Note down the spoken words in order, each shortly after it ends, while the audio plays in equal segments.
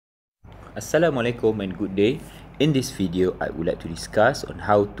Assalamualaikum and good day. In this video, I would like to discuss on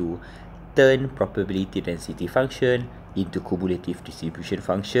how to turn probability density function into cumulative distribution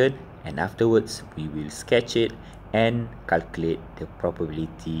function, and afterwards we will sketch it and calculate the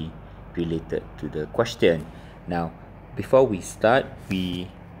probability related to the question. Now, before we start, we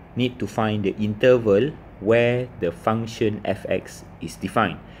need to find the interval where the function fx is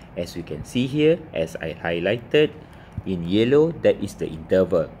defined. As you can see here, as I highlighted in yellow, that is the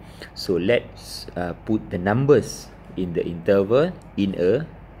interval. So let's put the numbers in the interval in a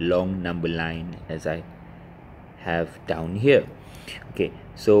long number line as I have down here. Okay,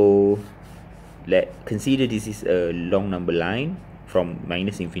 so consider this is a long number line from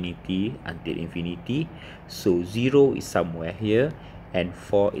minus infinity until infinity. So 0 is somewhere here and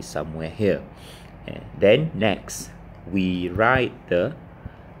 4 is somewhere here. And then next we write the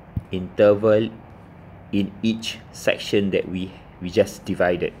interval in each section that we just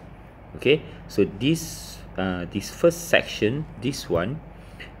divided. Okay, so this first section, this one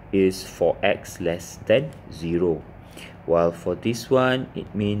is for x less than 0, while for this one it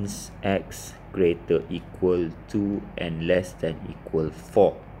means x greater equal to and less than equal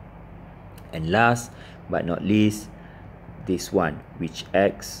 4, and last but not least this one, which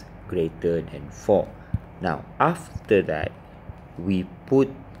x greater than 4. Now after that we put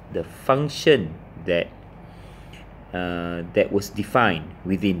the function that was defined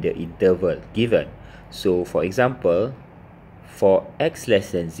within the interval given. So for example, for x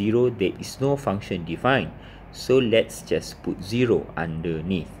less than 0 there is no function defined, so let's just put 0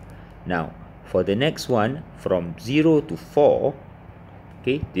 underneath. Now for the next one, from 0 to 4,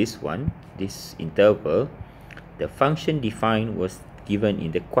 okay, this interval, the function defined was given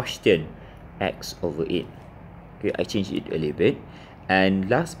in the question, x over 8. Okay, I changed it a little bit. And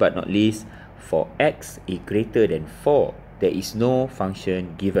last but not least, for x is greater than 4, there is no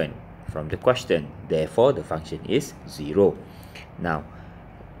function given from the question, therefore the function is 0. Now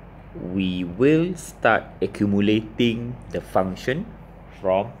we will start accumulating the function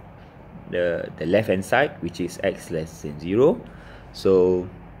from the left hand side, which is x less than 0. So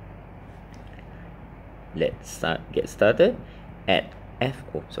let's get started at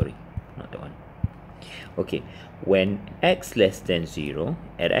okay, when x less than 0,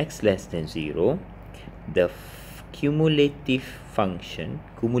 the cumulative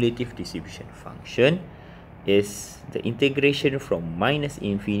distribution function is the integration from minus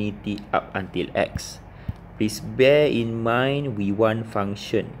infinity up until x. Please bear in mind we want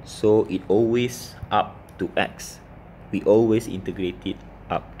function, so it always up to x. We always integrate it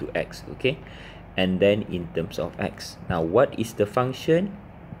up to x, okay? And then in terms of x. Now what is the function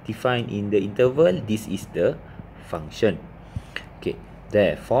defined in the interval? This is the function. Okay,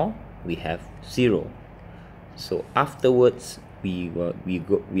 therefore we have 0. So afterwards we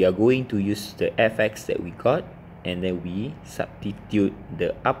are going to use the fx that we got, and then we substitute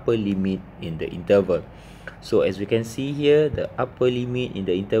the upper limit in the interval. So as we can see here, the upper limit in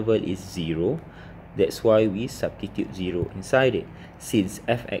the interval is 0. That's why we substitute 0 inside it. Since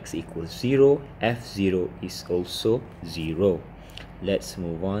fx equals 0, f0 is also 0. Let's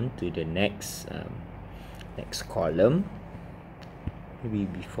move on to the next column. Maybe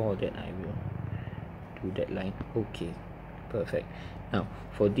before that I will do that line. Okay, perfect. Now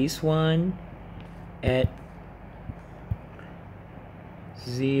for this one, at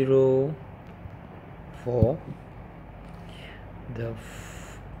 0, 4, the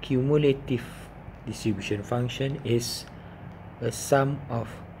cumulative distribution function is a sum of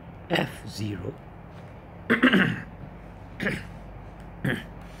f0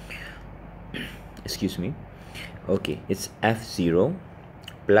 excuse me. Okay, it's f0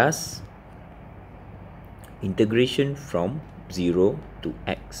 plus integration from 0 to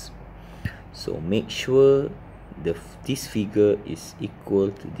x. So make sure this figure is equal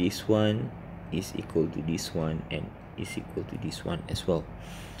to this one, is equal to this one, and is equal to this one as well.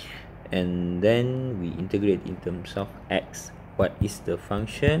 And then we integrate in terms of x. What is the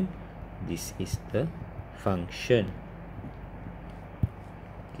function? This is the function.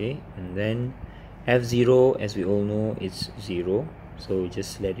 Okay, and then f0, as we all know, is 0, so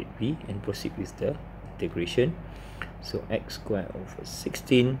just let it be and proceed with the integration. So x squared over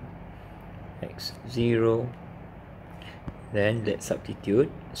 16 x0, then let's substitute.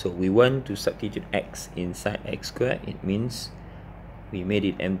 So we want to substitute x inside x squared. It means we made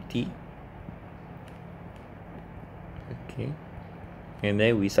it empty. Okay, and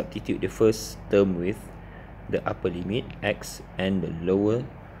then we substitute the first term with the upper limit x and the lower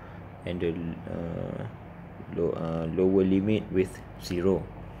lower limit with 0.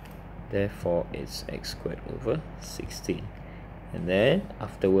 Therefore it's x squared over 16. and then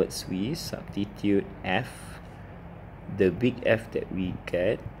afterwards we substitute f, the big F that we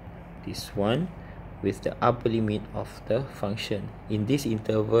get, this one, with the upper limit of the function. In this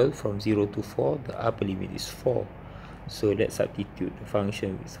interval from 0 to 4, the upper limit is 4. So let's substitute the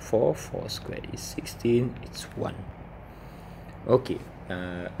function with 4. 4 squared is 16, it's 1. Okay,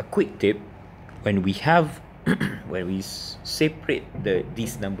 a quick tip, when we have when we separate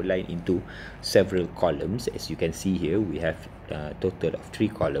this number line into several columns, as you can see here, we have a total of 3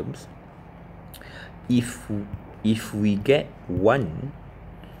 columns. If we get 1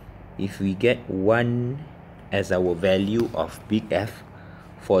 as our value of big F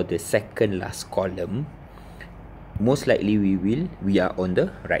for the second last column, most likely we are on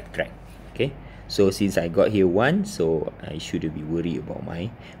the right track. Okay, so since I got here 1, so I shouldn't be worried about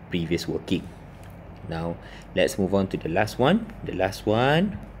my previous working. Now let's move on to the last one. The last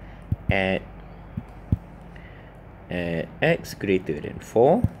one, at x greater than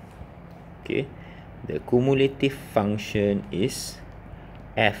 4, okay, the cumulative function is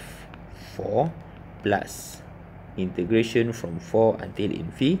f4 plus integration from 4 until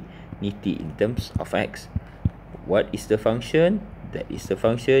infinity in terms of x. What is the function? That is the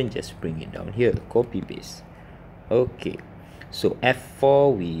function, just bring it down here, copy paste. Okay, so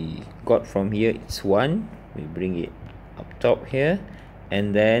f4 we got from here, it's 1, we bring it up top here,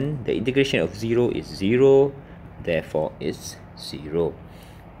 and then the integration of 0 is 0, therefore it's 0.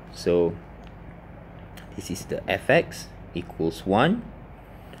 So this is the fx equals 1,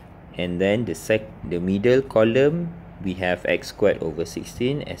 and then the middle column we have x squared over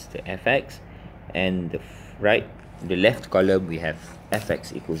 16 as the fx, and the left column we have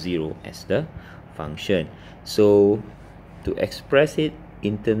fx equals 0 as the function. So to express it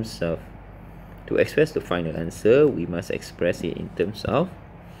in terms of, to express the final answer, we must express it in terms of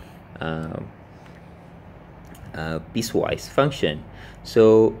piecewise function.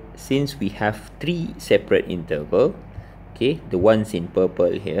 So since we have 3 separate intervals, okay, the ones in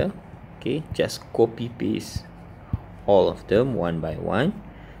purple here, okay, just copy paste all of them one by one.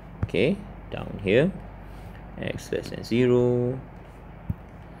 Okay, down here, x less than 0,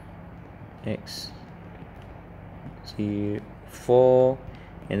 x 0, 4,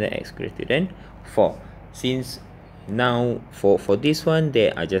 and then x greater than 4. Since now for this one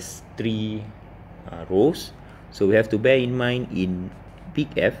there are just 3 rows, so we have to bear in mind in big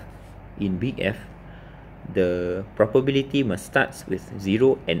F, the probability must start with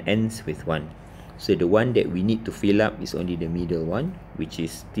 0 and ends with 1. So the one that we need to fill up is only the middle one, which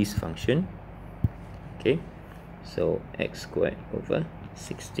is this function. Okay, so x squared over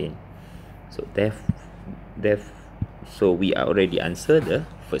 16. So so we already answered the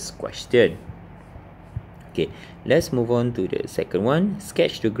first question. Okay, let's move on to the second one.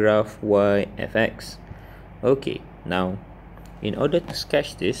 Sketch the graph y fx. Okay, now in order to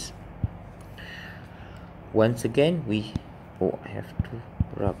sketch this, once again I have to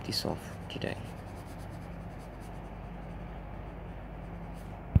rub this off, did I?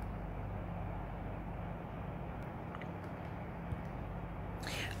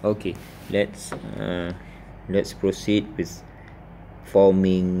 Okay, let's proceed with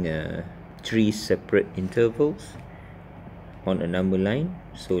forming 3 separate intervals on a number line.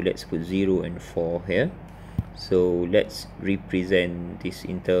 So let's put 0 and 4 here. So let's represent this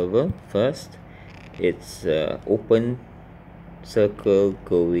interval first. It's open circle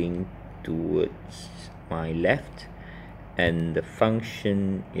going towards my left, and the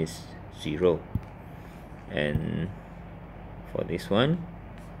function is 0. And for this one,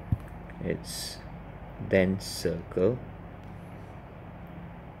 it's dense circle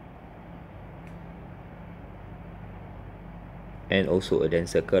and also a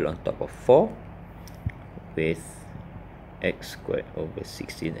dense circle on top of 4 with x squared over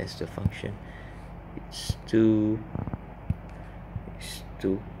 16 as the function. It's 2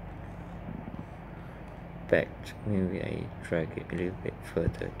 back. Maybe I drag it a little bit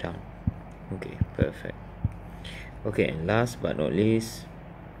further down. Okay, perfect. Okay, and last but not least,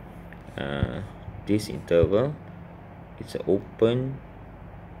 this interval, it's open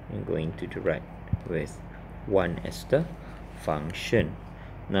and going to the right with 1 as the function.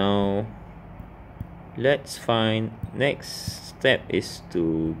 Now let's find, next step is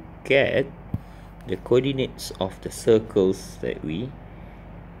to get the coordinates of the circles that we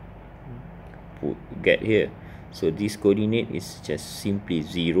get here. So this coordinate is just simply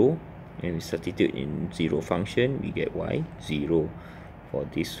 0, and we substitute in 0 function, we get y 0. For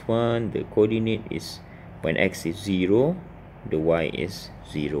this one, the coordinate is, when x is 0, the y is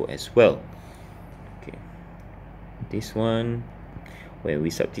 0 as well. Okay, this one, when we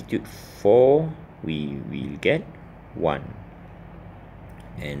substitute 4, we will get 1.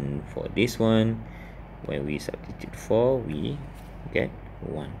 and for this one, when we substitute 4, we get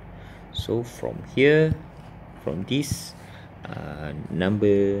 1. So from here, from this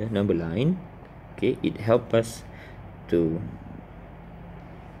number line, okay, it helps us to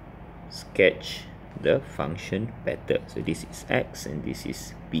sketch the function better. So this is x and this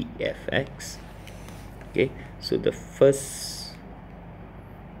is bfx. Okay, so the first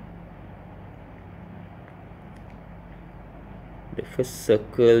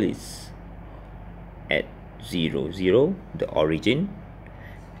circle is at 0, 0, the origin,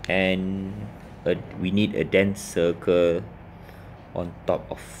 and we need a dense circle on top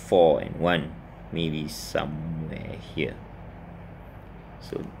of 4 and 1, maybe somewhere here.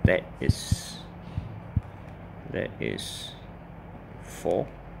 So that is 4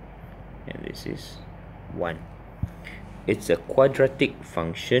 and this is 1. It's a quadratic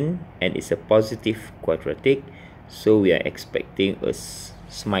function and it's a positive quadratic, so we are expecting a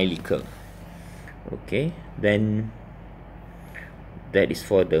smiley curve. Okay, then that is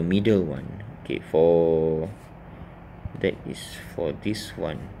for the middle one. Okay, that is for this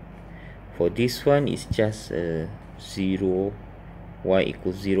one. For this one, it's just a 0, y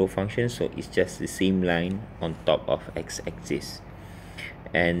equals 0 function, so it's just the same line on top of x-axis.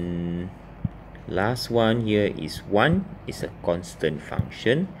 And last one here is 1, is a constant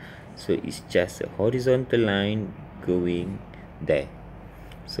function, so it's just a horizontal line going there.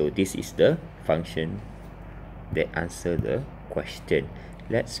 So this is the function that answer the question.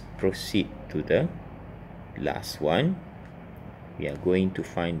 Let's proceed to the last one. We are going to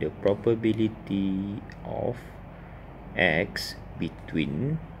find the probability of x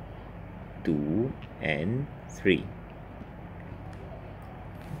between 2 and 3.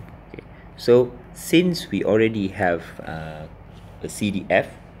 Okay, so since we already have a CDF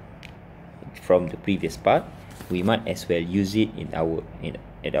from the previous part, we might as well use it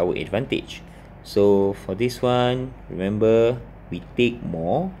at our advantage. So for this one, remember, we take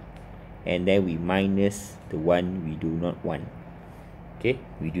more and then we minus the one we do not want. Okay,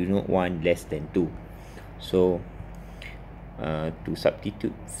 we do not want less than 2. So to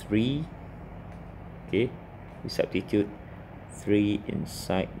substitute 3, okay, we substitute 3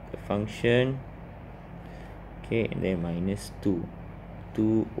 inside the function, okay, and then minus 2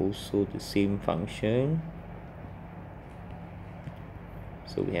 also the same function,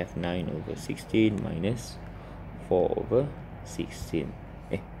 so we have 9 over 16 minus 4 over 16,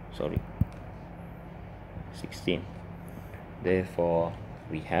 16. Therefore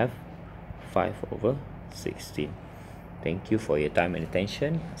we have 5 over 16. Thank you for your time and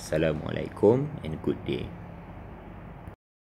attention. Assalamualaikum and good day.